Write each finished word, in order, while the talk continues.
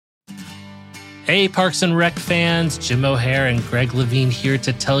Hey, Parks and Rec fans, Jim O'Hare and Greg Levine here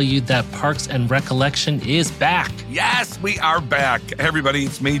to tell you that Parks and Recollection is back. Yes, we are back. Hey, everybody,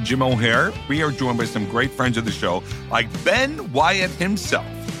 it's me, Jim O'Hare. We are joined by some great friends of the show, like Ben Wyatt himself,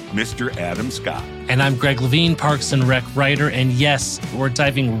 Mr. Adam Scott. And I'm Greg Levine, Parks and Rec writer, and yes, we're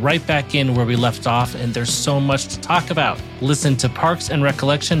diving right back in where we left off, and there's so much to talk about. Listen to Parks and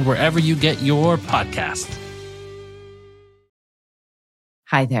Recollection wherever you get your podcast.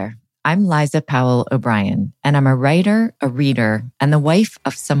 Hi there. I'm Liza Powell O'Brien, and I'm a writer, a reader, and the wife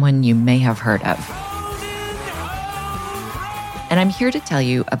of someone you may have heard of. And I'm here to tell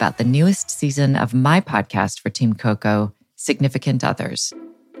you about the newest season of my podcast for Team Coco, Significant Others.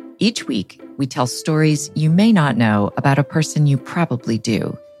 Each week, we tell stories you may not know about a person you probably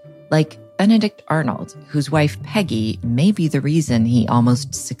do, like Benedict Arnold, whose wife Peggy may be the reason he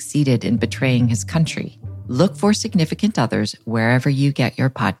almost succeeded in betraying his country. Look for Significant Others wherever you get your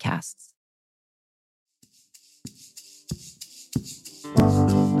podcasts.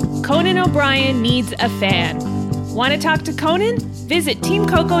 Conan O'Brien needs a fan. Want to talk to Conan? Visit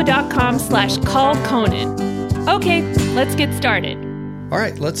teamcoco.com/callconan. Okay, let's get started. All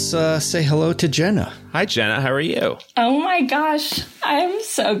right, let's say hello to Jenna. Hi, Jenna. How are you? Oh my gosh, I'm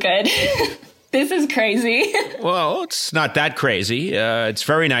so good. This is crazy. Well, it's not that crazy. It's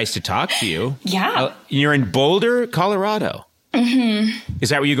very nice to talk to you. Yeah. You're in Boulder, Colorado. Mm-hmm.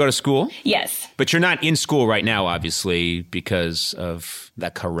 Is that where you go to school? Yes. But you're not in school right now, obviously, because of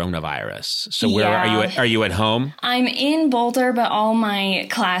the coronavirus. So where are you? Are you at home? I'm in Boulder, but all my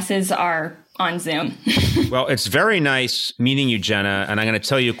classes are on Zoom. Well, it's very nice meeting you, Jenna. And I'm going to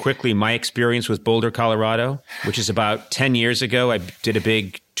tell you quickly my experience with Boulder, Colorado, which is about 10 years ago. I did a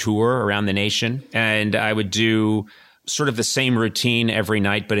big tour around the nation, and I would do sort of the same routine every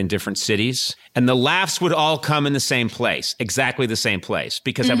night, but in different cities. And the laughs would all come in the same place, exactly the same place,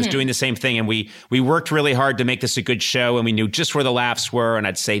 because I was doing the same thing. And we worked really hard to make this a good show, and we knew just where the laughs were. And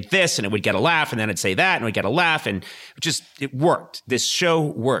I'd say this, and it would get a laugh, and then I'd say that, and we'd get a laugh. And it worked. This show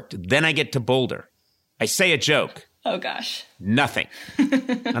worked. Then I get to Boulder. I say a joke. Oh, gosh. Nothing.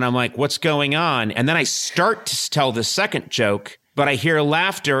 And I'm like, what's going on? And then I start to tell the second joke, but I hear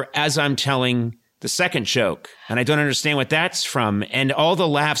laughter as I'm telling the second joke, and I don't understand what that's from, and all the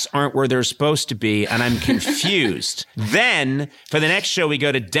laughs aren't where they're supposed to be, and I'm confused. Then, for the next show, we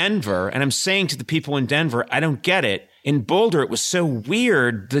go to Denver, and I'm saying to the people in Denver, I don't get it. In Boulder, it was so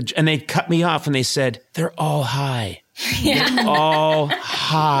weird, and they cut me off, and they said, they're all high. Yeah. They're all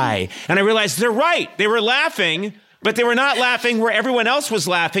high. And I realized they're right. They were laughing, but they were not laughing where everyone else was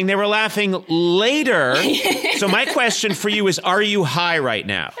laughing. They were laughing later. So my question for you is, are you high right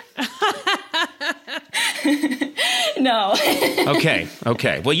now? No. Okay.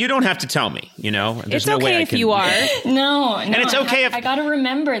 Well, you don't have to tell me, There's It's no okay way if you are. No. And it's okay if I got to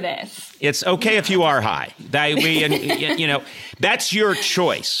remember this. It's okay if you are high. That's your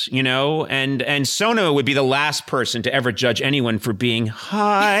choice, and Sona would be the last person to ever judge anyone for being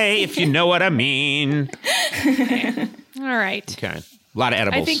high, if you know what I mean. All right. Okay. A lot of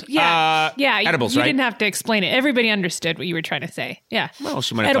edibles. I think, edibles, you right? didn't have to explain it. Everybody understood what you were trying to say. Yeah. Well,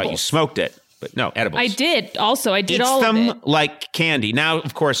 she might have thought you smoked it, but no, edibles. I did. Also, I did Eats all of it. them like candy. Now,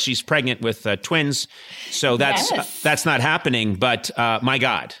 of course, she's pregnant with twins, so that's not happening. But my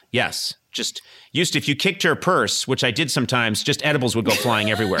God, yes. Just used to, if you kicked her purse, which I did sometimes, just edibles would go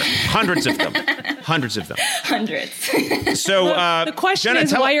flying everywhere. Hundreds of them. Hundreds. So the question Jenna,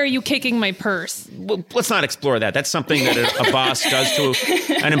 is, why are you kicking my purse? Well, let's not explore that. That's something that a boss does to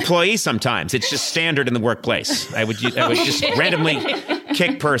an employee sometimes. It's just standard in the workplace. I would just randomly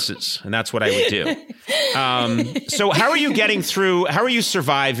kick purses, and that's what I would do. So how are you getting through? How are you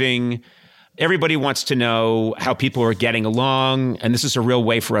surviving? Everybody wants to know how people are getting along, and this is a real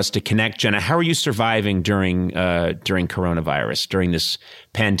way for us to connect. Jenna, how are you surviving during coronavirus, during this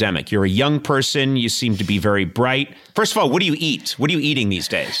pandemic? You're a young person. You seem to be very bright. First of all, what do you eat? What are you eating these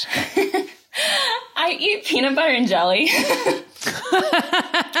days? I eat peanut butter and jelly.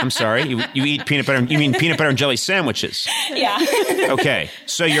 I'm sorry, you eat peanut butter. You mean peanut butter and jelly sandwiches? Yeah. Okay,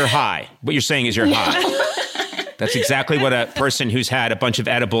 so you're high. What you're saying is you're high. That's exactly what a person who's had a bunch of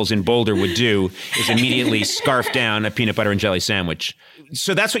edibles in Boulder would do, is immediately scarf down a peanut butter and jelly sandwich.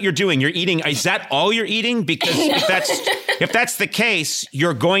 So that's what you're doing. You're eating. Is that all you're eating? Because if that's the case,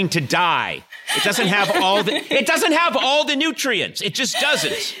 you're going to die. It doesn't have all the nutrients. It just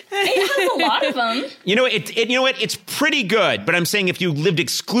doesn't. It has a lot of them. You know what? It's pretty good. But I'm saying if you lived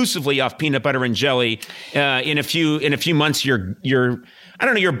exclusively off peanut butter and jelly, in a few months, your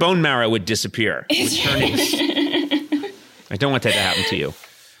bone marrow would disappear. I don't want that to happen to you.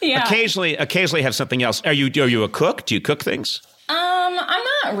 Yeah. Occasionally have something else. Are you a cook? Do you cook things? I'm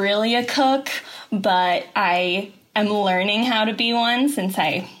not really a cook. but I am learning how to be one since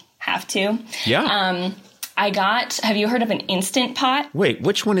I have to. Yeah. Have you heard of an Instant Pot? Wait,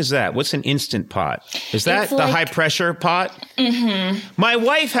 which one is that? What's an Instant Pot? Is that the high pressure pot? Mm-hmm. My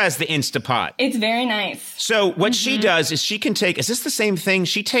wife has the Instapot. It's very nice. So what she does is she can take, is this the same thing?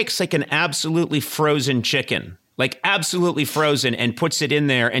 She takes like an absolutely frozen chicken, like absolutely frozen, and puts it in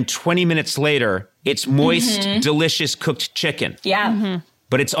there. And 20 minutes later, it's moist, delicious cooked chicken. Yeah. Mm-hmm.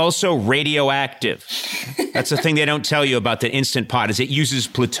 But it's also radioactive. That's the thing they don't tell you about the Instant Pot is it uses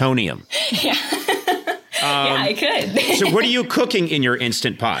plutonium. Yeah. Yeah, I could. So what are you cooking in your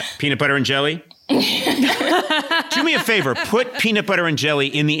Instant Pot? Peanut butter and jelly? Do me a favor. Put peanut butter and jelly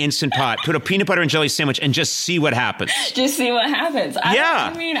in the Instant Pot. Put a peanut butter and jelly sandwich and just see what happens. Just see what happens. I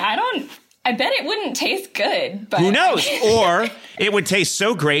bet it wouldn't taste good. But who knows? Or it would taste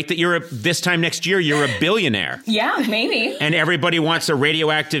so great that this time next year, you're a billionaire. Yeah, maybe. And everybody wants a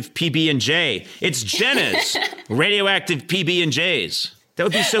radioactive PB&J. It's Jenna's radioactive PB&Js. That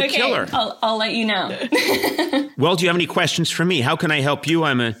would be so killer. I'll let you know. Well, do you have any questions for me? How can I help you?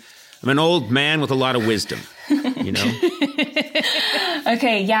 I'm an old man with a lot of wisdom, you know?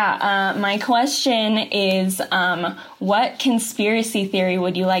 Okay, yeah. My question is, what conspiracy theory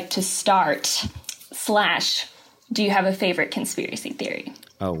would you like to start? / do you have a favorite conspiracy theory?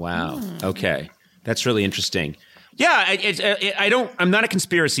 Oh, wow. Okay. That's really interesting. Yeah, I'm not a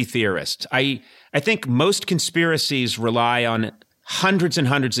conspiracy theorist. I think most conspiracies rely on hundreds and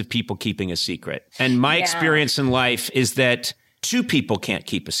hundreds of people keeping a secret. And my experience in life is that 2 people can't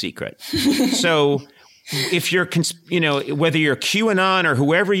keep a secret. So if you're, whether you're QAnon or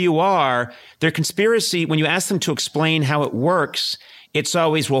whoever you are, their conspiracy, when you ask them to explain how it works, it's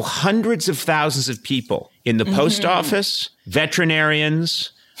always, well, hundreds of thousands of people in the post office,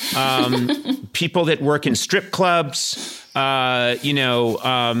 veterinarians, people that work in strip clubs,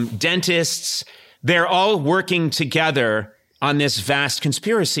 dentists, they're all working together on this vast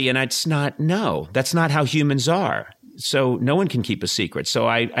conspiracy. And that's not how humans are. So no one can keep a secret. So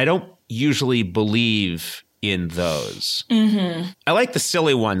I don't usually believe in those. Mm-hmm. I like the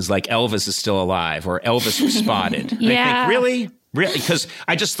silly ones like Elvis is still alive or Elvis was spotted. Yeah. I think, really? Because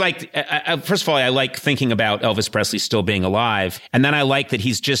I just like, first of all, I like thinking about Elvis Presley still being alive. And then I like that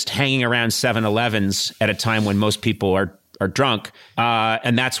he's just hanging around 7-Elevens at a time when most people are drunk.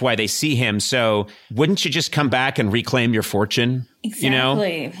 And that's why they see him. So wouldn't you just come back and reclaim your fortune?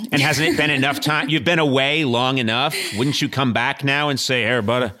 Exactly. And hasn't it been enough time? You've been away long enough. Wouldn't you come back now and say, hey,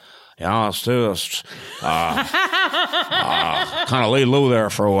 buddy, I still kind of laid low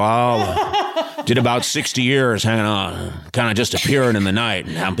there for a while. Did about 60 years hanging on, kind of just appearing in the night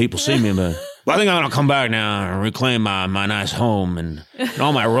and having people see me. But I think I'm going to come back now and reclaim my nice home and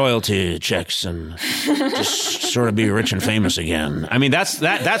all my royalty checks and just sort of be rich and famous again. I mean, that's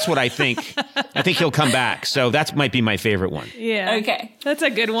what I think. I think he'll come back. So that might be my favorite one. Yeah. Okay. That's a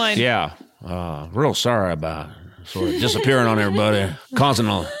good one. Yeah. Real sorry about sort of disappearing on everybody, causing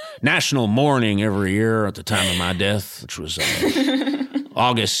a national mourning every year at the time of my death, which was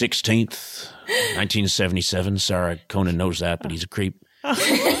August 16th, 1977. Sorry, Conan knows that, but he's a creep.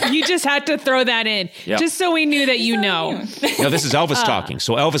 You just had to throw that in, just so we knew that you know. No, this is Elvis talking,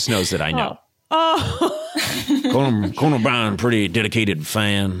 so Elvis knows that I know. Conan Brown, pretty dedicated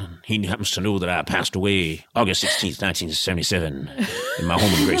fan. He happens to know that I passed away August 16th, 1977 in my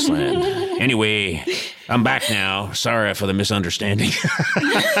home in Graceland. Anyway, I'm back now. Sorry for the misunderstanding. Wait,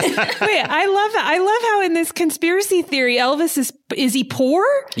 I love that. I love how in this conspiracy theory, Elvis is he poor?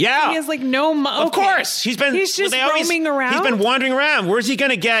 Yeah. He has like no money. Of course. He's just roaming around. He's been wandering around. Where's he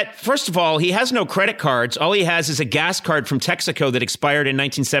going to get? First of all, he has no credit cards. All he has is a gas card from Texaco that expired in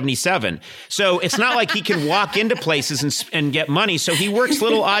 1977. So it's not like he can walk into places and get money. So he works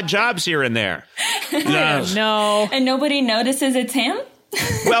little odd jobs here and there. No. And nobody notices it's him?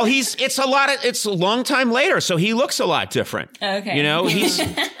 Well, it's a long time later, so he looks a lot different. Okay. You know,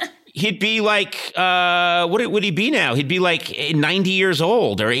 he'd be like, what would he be now? He'd be like 90 years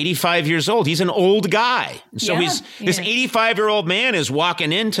old or 85 years old. He's an old guy. So this 85-year-old man is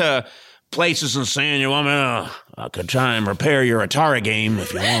walking into places and saying, you want me to, I could try and repair your Atari game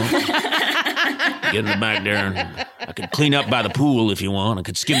if you want. Get in the back there and I could clean up by the pool if you want. I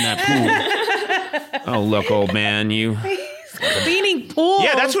could skim that pool. Oh, look, old man, you... Cleaning pools.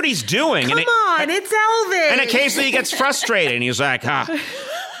 Yeah, that's what he's doing. Come on, it's Elvis. And occasionally he gets frustrated and he's like,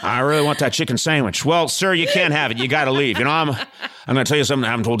 I really want that chicken sandwich. Well, sir, you can't have it. You got to leave. You know, I'm going to tell you something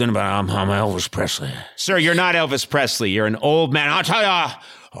I haven't told anybody. I'm Elvis Presley. Sir, you're not Elvis Presley. You're an old man. I'll tell you,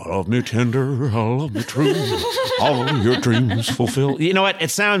 I love me tender, I love me true, all your dreams fulfill. You know what?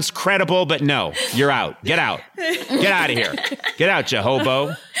 It sounds credible, but no, you're out. Get out. Get out of here. Get out, you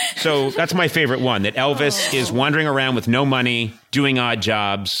hobo. So that's my favorite one, that Elvis is wandering around with no money, doing odd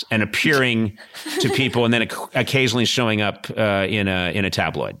jobs, and appearing to people, and then occasionally showing up in a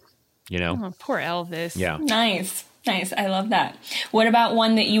tabloid. You know? Oh, poor Elvis. Yeah. Nice. I love that. What about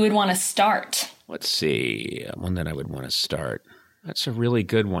one that you would want to start? Let's see. One that I would want to start. That's a really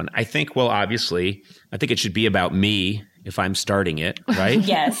good one. I think, well, obviously, I think it should be about me if I'm starting it, right?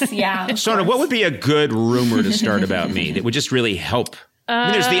 Yes, yeah. Sona, what would be a good rumor to start about me that would just really help? I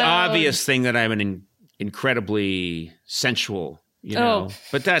mean, there's the obvious thing that I'm an incredibly sensual, you know,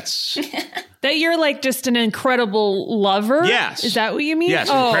 but that's... That you're like just an incredible lover? Yes. Is that what you mean? Yes,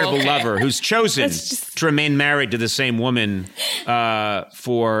 an incredible lover who's chosen to remain married to the same woman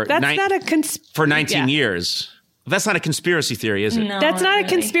for 19 years. That's not a conspiracy theory, is it? No, that's not really. a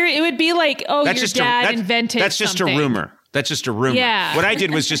conspiracy. It would be like, your dad invented That's just something. a rumor. That's just a rumor. Yeah. What I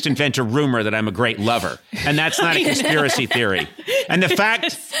did was just invent a rumor that I'm a great lover. And that's not a conspiracy theory. And the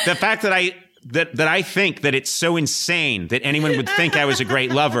fact that I think that it's so insane that anyone would think I was a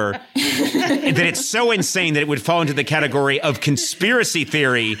great lover, that it's so insane that it would fall into the category of conspiracy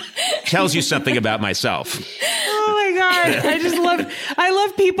theory, tells you something about myself. Oh my God. I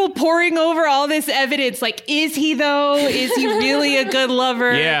love people poring over all this evidence. Like, is he though? Is he really a good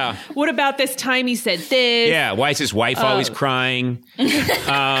lover? Yeah. What about this time he said this? Yeah. Why is his wife always crying?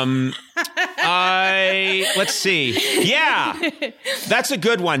 Let's see. Yeah. That's a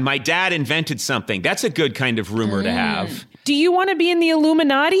good one. My dad invented something. That's a good kind of rumor to have. Do you want to be in the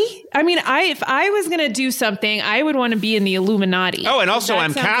Illuminati? I mean, if I was going to do something, I would want to be in the Illuminati. Oh, and also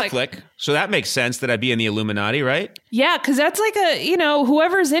I'm sounds Catholic, so that makes sense that I'd be in the Illuminati, right? Yeah, because that's like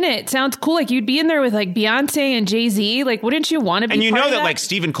whoever's in it sounds cool. Like you'd be in there with like Beyonce and Jay-Z. Like, wouldn't you want to be? And you part know of that like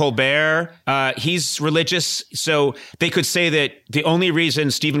Stephen Colbert, he's religious, so they could say that the only reason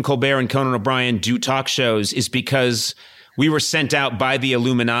Stephen Colbert and Conan O'Brien do talk shows is because we were sent out by the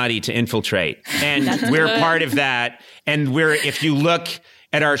Illuminati to infiltrate, and we're part of that. And if you look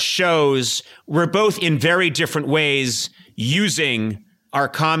at our shows, we're both in very different ways using our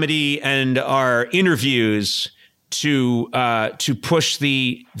comedy and our interviews to push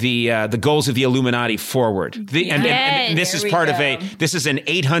the goals of the Illuminati forward. And this is part of this is an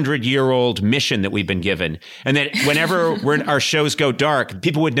 800-year-old mission that we've been given. And that whenever our shows go dark,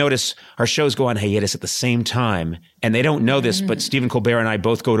 people would notice our shows go on hiatus at the same time. And they don't know this, but Stephen Colbert and I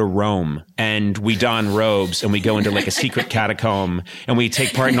both go to Rome and we don robes and we go into like a secret catacomb and we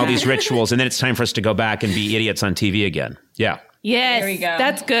take part in all these rituals. And then it's time for us to go back and be idiots on TV again. Yeah. Yes, there we go.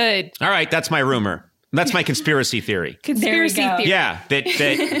 That's good. All right. That's my rumor. That's my conspiracy theory. Conspiracy theory. Yeah,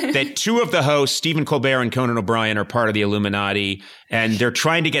 that two of the hosts, Stephen Colbert and Conan O'Brien, are part of the Illuminati, and they're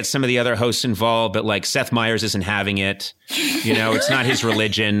trying to get some of the other hosts involved, but like Seth Meyers isn't having it. You know, it's not his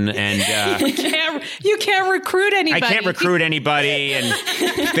religion, and you can't recruit anybody. I can't recruit anybody, and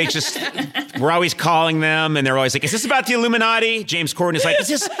we're always calling them, and they're always like, "Is this about the Illuminati?" James Corden is like, "Is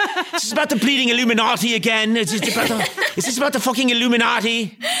this about the bleeding Illuminati again? Is this about the fucking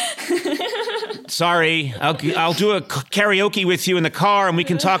Illuminati?" Sorry, I'll do a karaoke with you in the car and we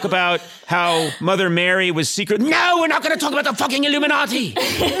can talk about how Mother Mary was secret. No, we're not going to talk about the fucking Illuminati.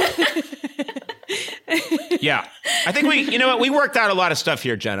 Yeah. I think we worked out a lot of stuff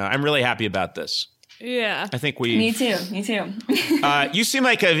here, Jenna. I'm really happy about this. Yeah. I think Me too. You seem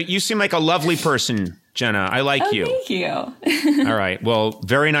like a lovely person, Jenna. I like you. Thank you. All right. Well,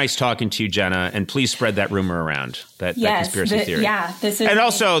 very nice talking to you, Jenna. And please spread that rumor around, that conspiracy theory. Yeah, this is. And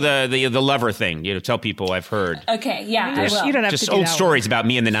also the lover thing. You know, tell people I've heard. Okay. Yeah, I will. You don't have Just to do old that stories about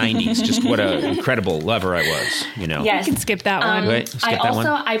me in the 90s. Just what an incredible lover I was. You know. Yes. You can skip that one. Wait, skip that one.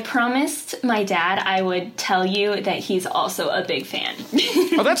 I promised my dad I would tell you that he's also a big fan.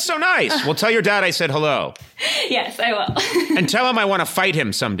 Oh, that's so nice. Well, tell your dad I said hello. Yes, I will. And tell him I want to fight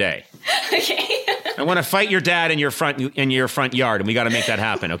him someday. Okay. I want to fight your dad in your front yard, and we got to make that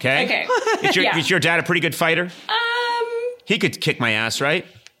happen. Okay. Okay. Is your dad a pretty good fighter? He could kick my ass, right?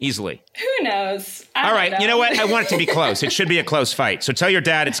 Easily. Who knows? All right. You know what? I want it to be close. It should be a close fight. So tell your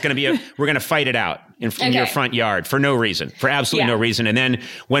dad it's going to be we're going to fight it out in your front yard for no reason, for absolutely no reason. And then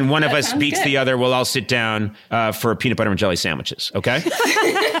when one of us beats the other, we'll all sit down for peanut butter and jelly sandwiches. Okay.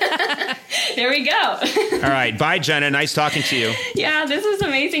 There we go. All right. Bye, Jenna. Nice talking to you. Yeah, this was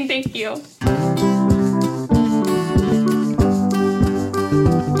amazing. Thank you.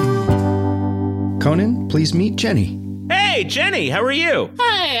 Conan, please meet Jenny. Hey, Jenny. How are you?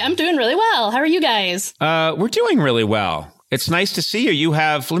 Hi, I'm doing really well. How are you guys? We're doing really well. It's nice to see you.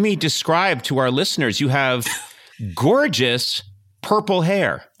 Let me describe to our listeners, you have gorgeous purple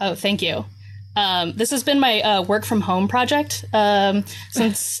hair. Oh, thank you. This has been my work from home project.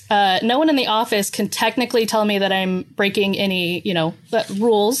 Since no one in the office can technically tell me that I'm breaking any,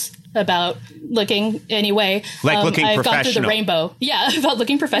 rules about looking anyway. Like looking I've professional. gone through the rainbow. Yeah, about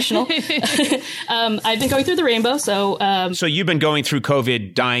looking professional. I've been going through the rainbow. So you've been going through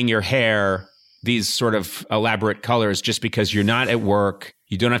COVID, dyeing your hair, these sort of elaborate colors just because you're not at work.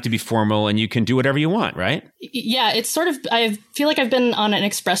 You don't have to be formal and you can do whatever you want, right? Yeah, it's sort of, I feel like I've been on an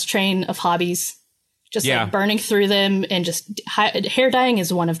express train of hobbies, just like burning through them, and just hair dyeing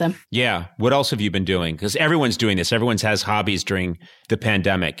is one of them. Yeah. What else have you been doing? Because everyone's doing this. Everyone has hobbies during the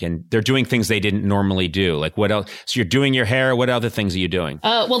pandemic and they're doing things they didn't normally do. Like what else? So you're doing your hair. What other things are you doing?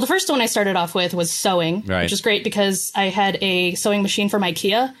 Well, the first one I started off with was sewing, which is great because I had a sewing machine from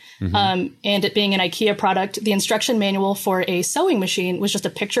IKEA. And it being an IKEA product, the instruction manual for a sewing machine was just a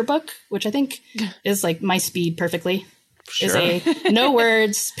picture book, which I think is like my speed perfectly. Sure. Is a no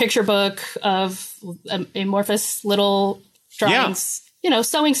words picture book of amorphous little drawings,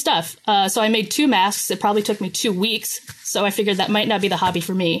 sewing stuff. So I made 2 masks. It probably took me 2 weeks. So I figured that might not be the hobby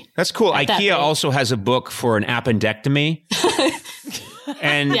for me. That's cool. IKEA also has a book for an appendectomy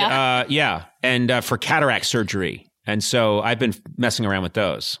and for cataract surgery. And so I've been messing around with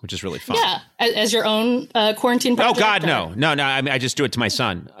those, which is really fun. Yeah. As your own quarantine project? Oh, God, no. No. I mean, I just do it to my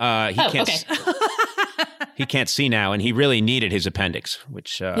son. He can't see now, and he really needed his appendix,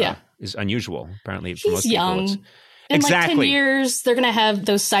 which is unusual, apparently. For most young. People. In like 10 years, they're going to have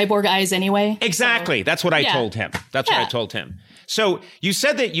those cyborg eyes anyway. Exactly. So, that's what I told him. What I told him. So you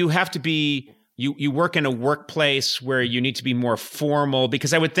said that you have to be... You work in a workplace where you need to be more formal,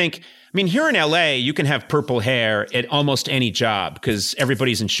 because I would think, here in LA, you can have purple hair at almost any job because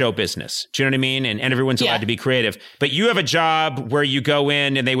everybody's in show business. Do you know what I mean? And everyone's allowed to be creative. But you have a job where you go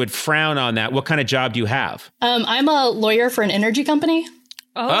in and they would frown on that. What kind of job do you have? I'm a lawyer for an energy company.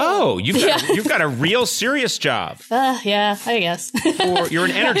 Oh, you've got a real serious job. Yeah, I guess. You're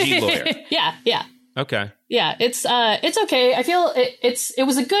an energy lawyer. Yeah. Okay. Yeah, it's okay. I feel it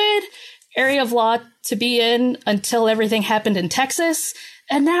was a good area of law to be in until everything happened in Texas.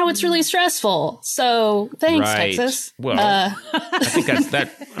 And now it's really stressful. So thanks, Texas. Well, I think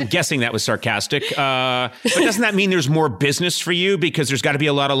I'm guessing that was sarcastic. But doesn't that mean there's more business for you? Because there's got to be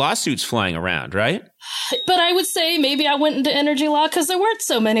a lot of lawsuits flying around, right? But I would say maybe I went into energy law because there weren't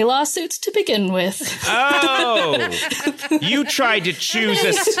so many lawsuits to begin with. Oh, you tried to choose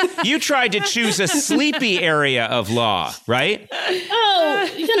a sleepy area of law, right?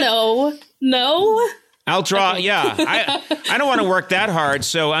 Oh, no. I'll draw. Okay. Yeah, I don't want to work that hard,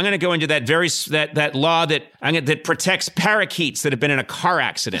 so I'm going to go into that law that protects parakeets that have been in a car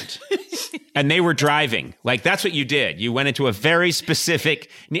accident, and they were driving. Like that's what you did. You went into a very specific,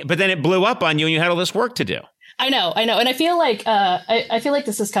 but then it blew up on you, and you had all this work to do. I know, and I feel like I feel like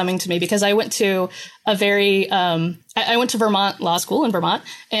this is coming to me because I went to a very I went to Vermont Law School in Vermont,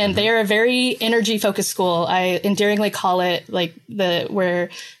 and they are a very energy focused school. I endearingly call it like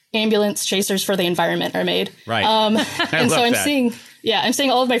where ambulance chasers for the environment are made. Right. And so I'm seeing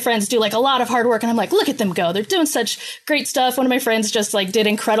all of my friends do like a lot of hard work, and I'm like, look at them go. They're doing such great stuff. One of my friends just like did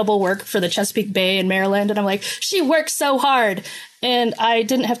incredible work for the Chesapeake Bay in Maryland. And I'm like, she works so hard. And I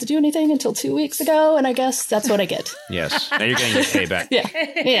didn't have to do anything until 2 weeks ago. And I guess that's what I get. Yes. Now you're getting your payback.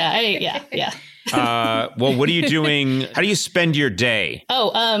 Yeah. Well, what are you doing? How do you spend your day?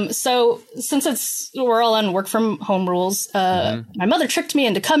 So since we're all on work from home rules, my mother tricked me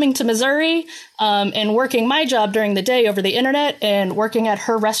into coming to Missouri, and working my job during the day over the internet and working at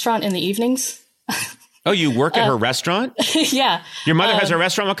her restaurant in the evenings. Oh, you work at her restaurant? Yeah. Your mother has a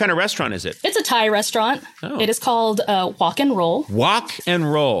restaurant? What kind of restaurant is it? It's a Thai restaurant. Oh. It is called Walk and Roll. Walk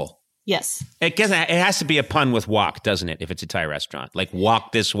and Roll. Yes. It has to be a pun with walk, doesn't it? If it's a Thai restaurant, like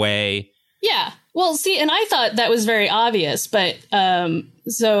walk this way. Yeah. Well, see, and I thought that was very obvious, but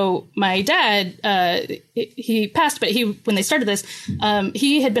so my dad, he passed, but when they started this,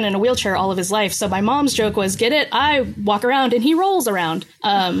 he had been in a wheelchair all of his life. So my mom's joke was, get it? I walk around and he rolls around.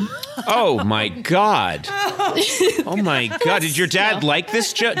 Oh my God. Oh my God. Did your dad like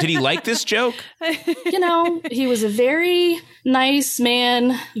this joke? Did he like this joke? He was a very nice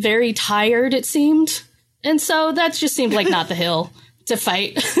man, very tired, it seemed. And so that just seemed like not the hill to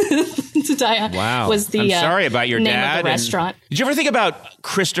fight to die on. Wow. Was the I'm sorry about your name dad. Of the restaurant. Did you ever think about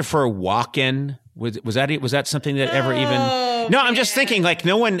Christopher Walken? Was that something that ever even? No, I'm just thinking like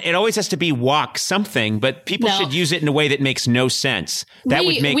no one. It always has to be walk something, but people should use it in a way that makes no sense.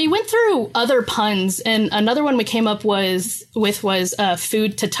 We went through other puns, and another one we came up with was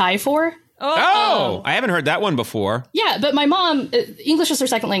food to tie for. Oh, I haven't heard that one before. Yeah, but my mom, English is her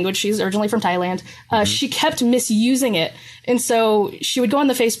second language. She's originally from Thailand. She kept misusing it. And so she would go on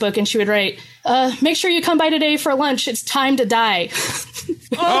the Facebook and she would write, make sure you come by today for lunch. It's time to die.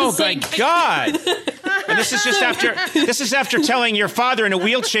 Oh my God. And this is after telling your father in a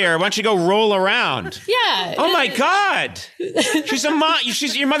wheelchair, why don't you go roll around? Yeah. Oh my God.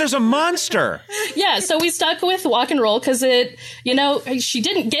 Your mother's a monster. Yeah. So we stuck with walk and roll because she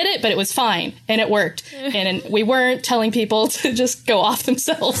didn't get it, but it was fine and it worked. And we weren't telling people to just go off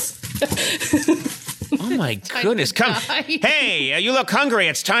themselves. Oh my goodness. Come. Hey, you look hungry.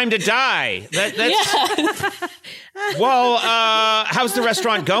 It's time to die. Well, how's the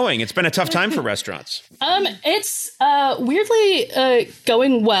restaurant going? It's been a tough time for restaurants. It's weirdly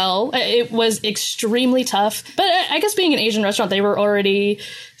going well. It was extremely tough, but I guess being an Asian restaurant, they were already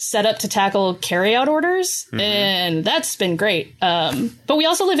set up to tackle carryout orders, and that's been great. But we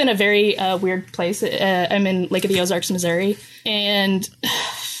also live in a very weird place. I'm in Lake of the Ozarks, Missouri, and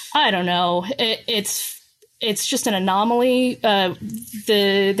I don't know. It's just an anomaly.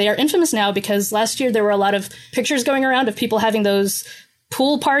 They are infamous now because last year there were a lot of pictures going around of people having those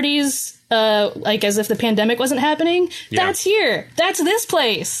pool parties, like as if the pandemic wasn't happening. Yeah. That's here. That's this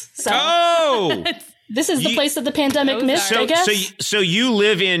place. So this is the place that the pandemic missed, I guess. So you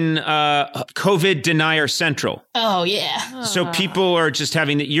live in COVID denier central. Oh yeah. So people are just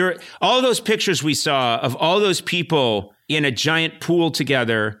having all those pictures we saw of all those people in a giant pool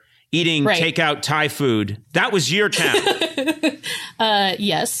together eating takeout Thai food. That was your town.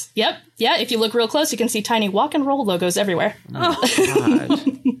 Yes. Yep. Yeah. If you look real close, you can see tiny walk and roll logos everywhere. Oh, God.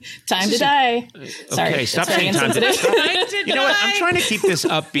 Time to die. Sorry. Okay, stop saying time to die. You know what? I'm trying to keep this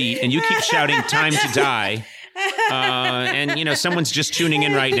upbeat, and you keep shouting time to die. And, someone's just tuning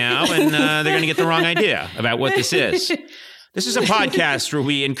in right now, and they're going to get the wrong idea about what this is. This is a podcast where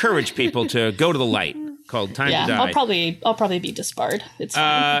we encourage people to go to the light. Called Time to Die. I'll probably be disbarred. It's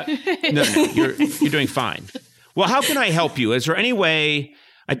fine. No, you're doing fine. Well, how can I help you? Is there any way?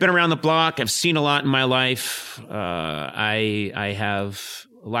 I've been around the block. I've seen a lot in my life. I have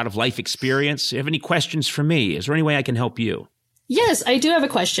a lot of life experience. Do you have any questions for me? Is there any way I can help you? Yes, I do have a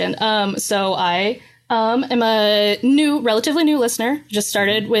question. So I am a relatively new listener. Just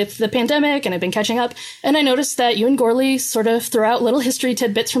started with the pandemic and I've been catching up. And I noticed that you and Gorley sort of throw out little history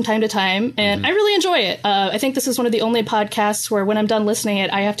tidbits from time to time. And I really enjoy it. I think this is one of the only podcasts where when I'm done listening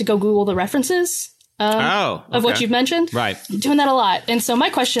it, I have to go Google the references of what you've mentioned. Right. I'm doing that a lot. And so my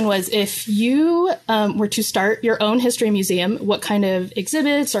question was, if you were to start your own history museum, what kind of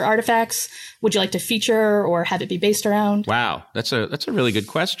exhibits or artifacts would you like to feature or have it be based around? Wow. That's a really good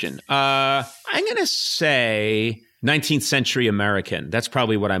question. I'm going to say 19th century American. That's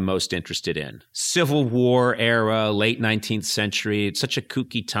probably what I'm most interested in. Civil War era, late 19th century. It's such a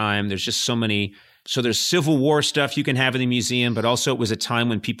kooky time. There's just so many. So there's Civil War stuff you can have in the museum, but also it was a time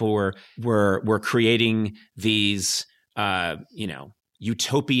when people were creating these,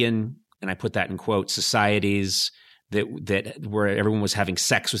 utopian, and I put that in quotes, societies that where everyone was having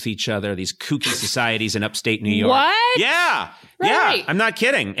sex with each other, these kooky societies in upstate New York. What? Yeah. Right. Yeah. I'm not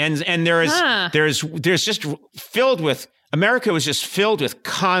kidding. And there's just filled with, America was just filled with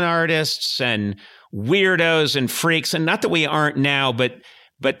con artists and weirdos and freaks. And not that we aren't now, but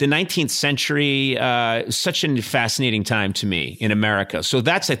the 19th century, such a fascinating time to me in America. So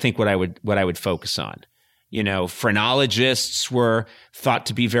that's, I think, what I would focus on. Phrenologists were thought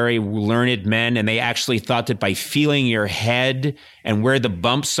to be very learned men, and they actually thought that by feeling your head and where the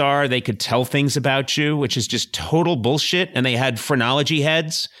bumps are, they could tell things about you, which is just total bullshit. And they had phrenology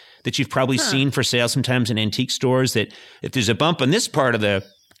heads that you've probably seen for sale sometimes in antique stores, that if there's a bump on this part of the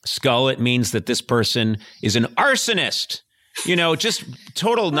skull, it means that this person is an arsonist. Just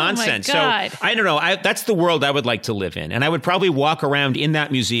total nonsense. Oh my God. So I don't know. That's the world I would like to live in. And I would probably walk around in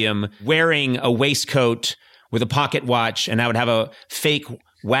that museum wearing a waistcoat with a pocket watch, and I would have a fake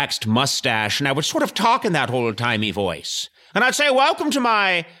waxed mustache, and I would sort of talk in that old-timey voice. And I'd say, welcome to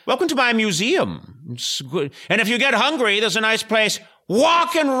my museum. It's good. And if you get hungry, there's a nice place.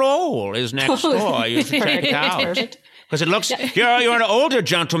 Walk and Roll is next door. You should check it out. Because it looks, you're an older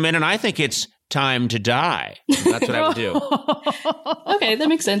gentleman, and I think it's time to die. That's what I would do. Okay, that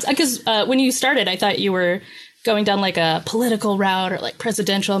makes sense. Because when you started, I thought you were going down like a political route or like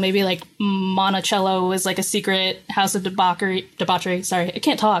presidential, maybe like Monticello was like a secret house of debauchery. Sorry, I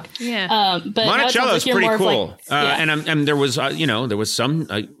can't talk. Yeah. But Monticello is pretty cool. And and there was, there was some,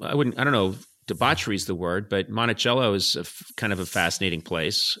 I don't know, debauchery is the word, but Monticello is kind of a fascinating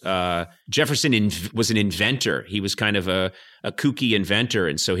place. Jefferson was an inventor. He was kind of a kooky inventor,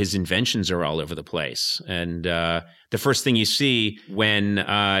 and so his inventions are all over the place. And the first thing you see when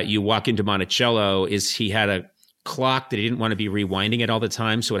you walk into Monticello is he had a clock that he didn't want to be rewinding it all the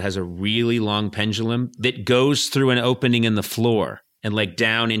time, so it has a really long pendulum that goes through an opening in the floor and like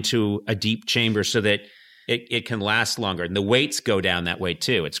down into a deep chamber so that it can last longer. And the weights go down that way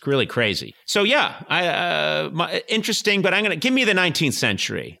too. It's really crazy. So yeah, interesting, but I'm going to give me the 19th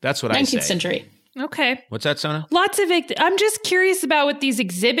century. That's what I say. 19th century. Okay. What's that, Sona? Lots of I'm just curious about what these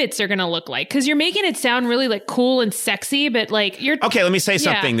exhibits are going to look like, because you're making it sound really like cool and sexy, but like you're... Okay, let me say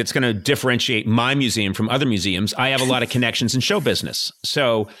something that's going to differentiate my museum from other museums. I have a lot of connections in show business.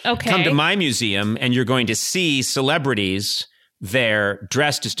 So come to my museum and you're going to see celebrities there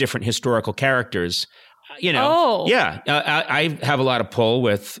dressed as different historical characters. You know, I have a lot of pull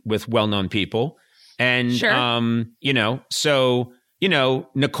with well-known people, and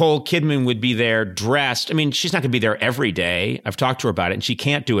Nicole Kidman would be there dressed. I mean, she's not going to be there every day. I've talked to her about it, and she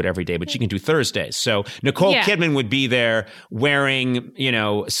can't do it every day, but she can do Thursdays. So Nicole Kidman would be there wearing,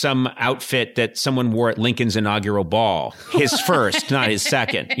 some outfit that someone wore at Lincoln's inaugural ball, his first, not his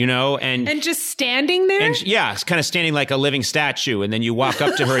second, and just standing there. And it's kind of standing like a living statue. And then you walk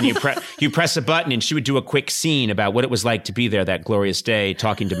up to her and you press a button, and she would do a quick scene about what it was like to be there that glorious day,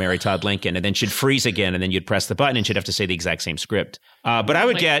 talking to Mary Todd Lincoln, and then she'd freeze again, and then you'd press the button, and she'd have to say the exact same script. But I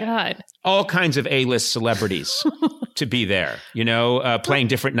would get all kinds of A-list celebrities to be there, playing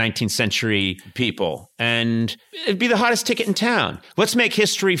different 19th century people. And it'd be the hottest ticket in town. Let's make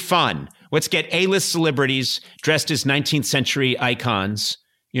history fun. Let's get A-list celebrities dressed as 19th century icons,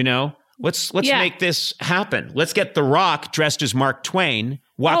 Let's make this happen. Let's get The Rock dressed as Mark Twain,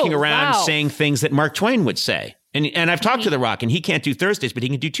 walking around saying things that Mark Twain would say. And I've talked to The Rock, and he can't do Thursdays, but he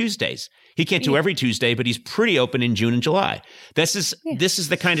can do Tuesdays. He can't do every Tuesday, but he's pretty open in June and July. This is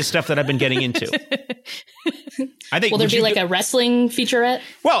the kind of stuff that I've been getting into. I think. Will there be like a wrestling featurette?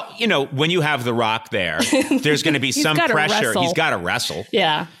 Well, when you have The Rock there, there's going to be some pressure. Wrestle. He's got to wrestle.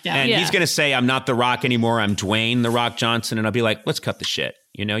 Yeah. And he's going to say, "I'm not The Rock anymore. I'm Dwayne The Rock Johnson." And I'll be like, "Let's cut the shit.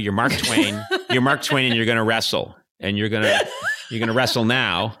 You're Mark Twain. You're Mark Twain, and you're going to wrestle. And you're going to wrestle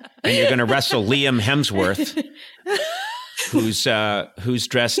now, and you're going to wrestle Liam Hemsworth." Who's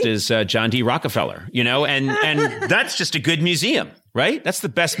dressed as John D. Rockefeller, and that's just a good museum, right? That's the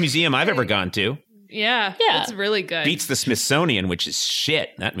best museum I've ever gone to. Yeah, it's really good. Beats the Smithsonian, which is shit,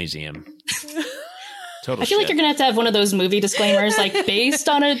 that museum. Total I feel shit. like you're going to have one of those movie disclaimers, like based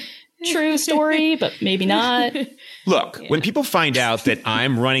on a true story, but maybe not. Look, when people find out that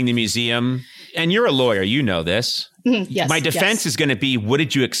I'm running the museum, and you're a lawyer, you know this. Yes. My defense is going to be, what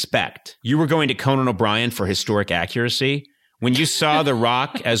did you expect? You were going to Conan O'Brien for historic accuracy? When you saw The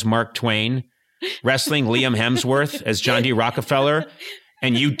Rock as Mark Twain, wrestling Liam Hemsworth as John D. Rockefeller,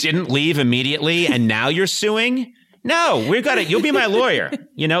 and you didn't leave immediately, and now you're suing? No, we've got it. You'll be my lawyer.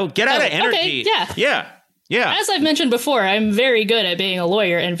 Get out of energy. Okay, Yeah. As I've mentioned before, I'm very good at being a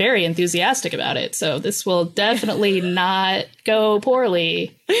lawyer and very enthusiastic about it. So this will definitely not go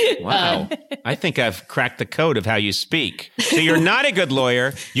poorly. Wow. I think I've cracked the code of how you speak. So you're not a good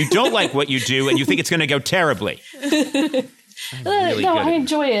lawyer. You don't like what you do, and you think it's going to go terribly. I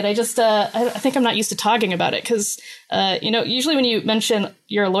enjoy it. I just, I think I'm not used to talking about it because, usually when you mention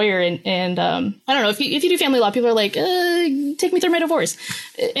you're a lawyer and I don't know, if you do family law, people are like, take me through my divorce.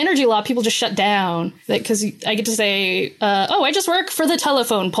 Energy law, people just shut down because I get to say, I just work for the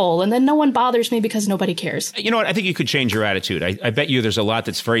telephone pole, and then no one bothers me because nobody cares. You know what? I think you could change your attitude. I bet you there's a lot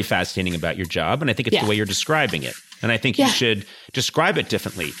that's very fascinating about your job, and I think it's the way you're describing it. And I think you should describe it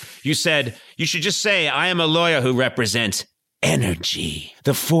differently. You said, you should just say, I am a lawyer who represents energy,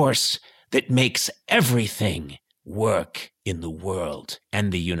 the force that makes everything work in the world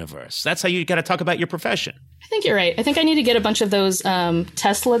and the universe. That's how you got to talk about your profession. I think you're right. I think I need to get a bunch of those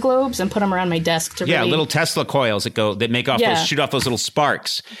Tesla globes and put them around my desk to really... little Tesla coils that make off shoot off those little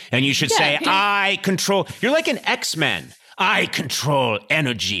sparks. And you should say, I control... You're like an X-Men. I control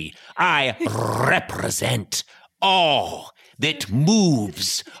energy. I represent all that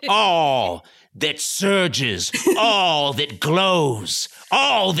moves, all that surges, all that glows,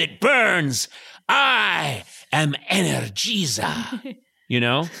 all that burns. I am Energeeza.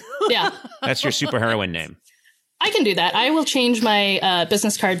 Yeah. That's your superheroine name. I can do that. I will change my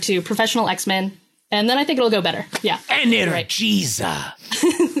business card to Professional X-Men, and then I think it'll go better. Yeah. Energeeza.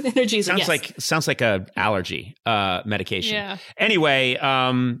 Energeeza, Sounds like a allergy medication. Yeah. Anyway,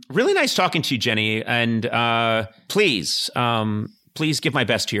 really nice talking to you, Jenny. And please give my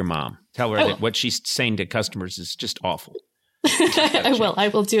best to your mom. Tell her that what she's saying to customers is just awful. I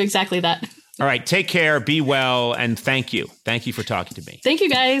will do exactly that. All right, take care, be well, and thank you. Thank you for talking to me. Thank you,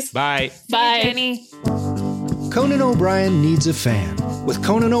 guys. Bye. Bye. Jenny. Conan O'Brien Needs a Fan, with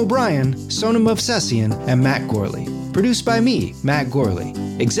Conan O'Brien, Sonam Movsesian, and Matt Gorley. Produced by me, Matt Gorley.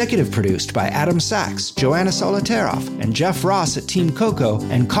 Executive produced by Adam Sachs, Joanna Solitaroff, and Jeff Ross at Team Coco,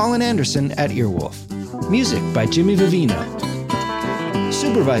 and Colin Anderson at Earwolf. Music by Jimmy Vivino.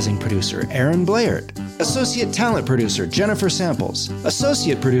 Supervising producer, Aaron Blaird. Associate talent producer, Jennifer Samples.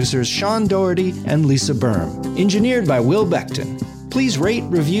 Associate producers, Sean Doherty and Lisa Berm. Engineered by Will Beckton. Please rate,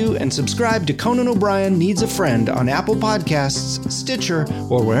 review, and subscribe to Conan O'Brien Needs a Friend on Apple Podcasts, Stitcher,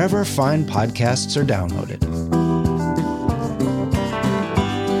 or wherever fine podcasts are downloaded.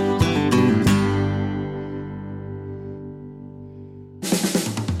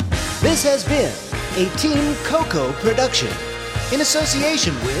 This has been a Team Coco production in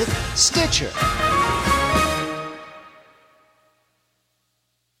association with Stitcher.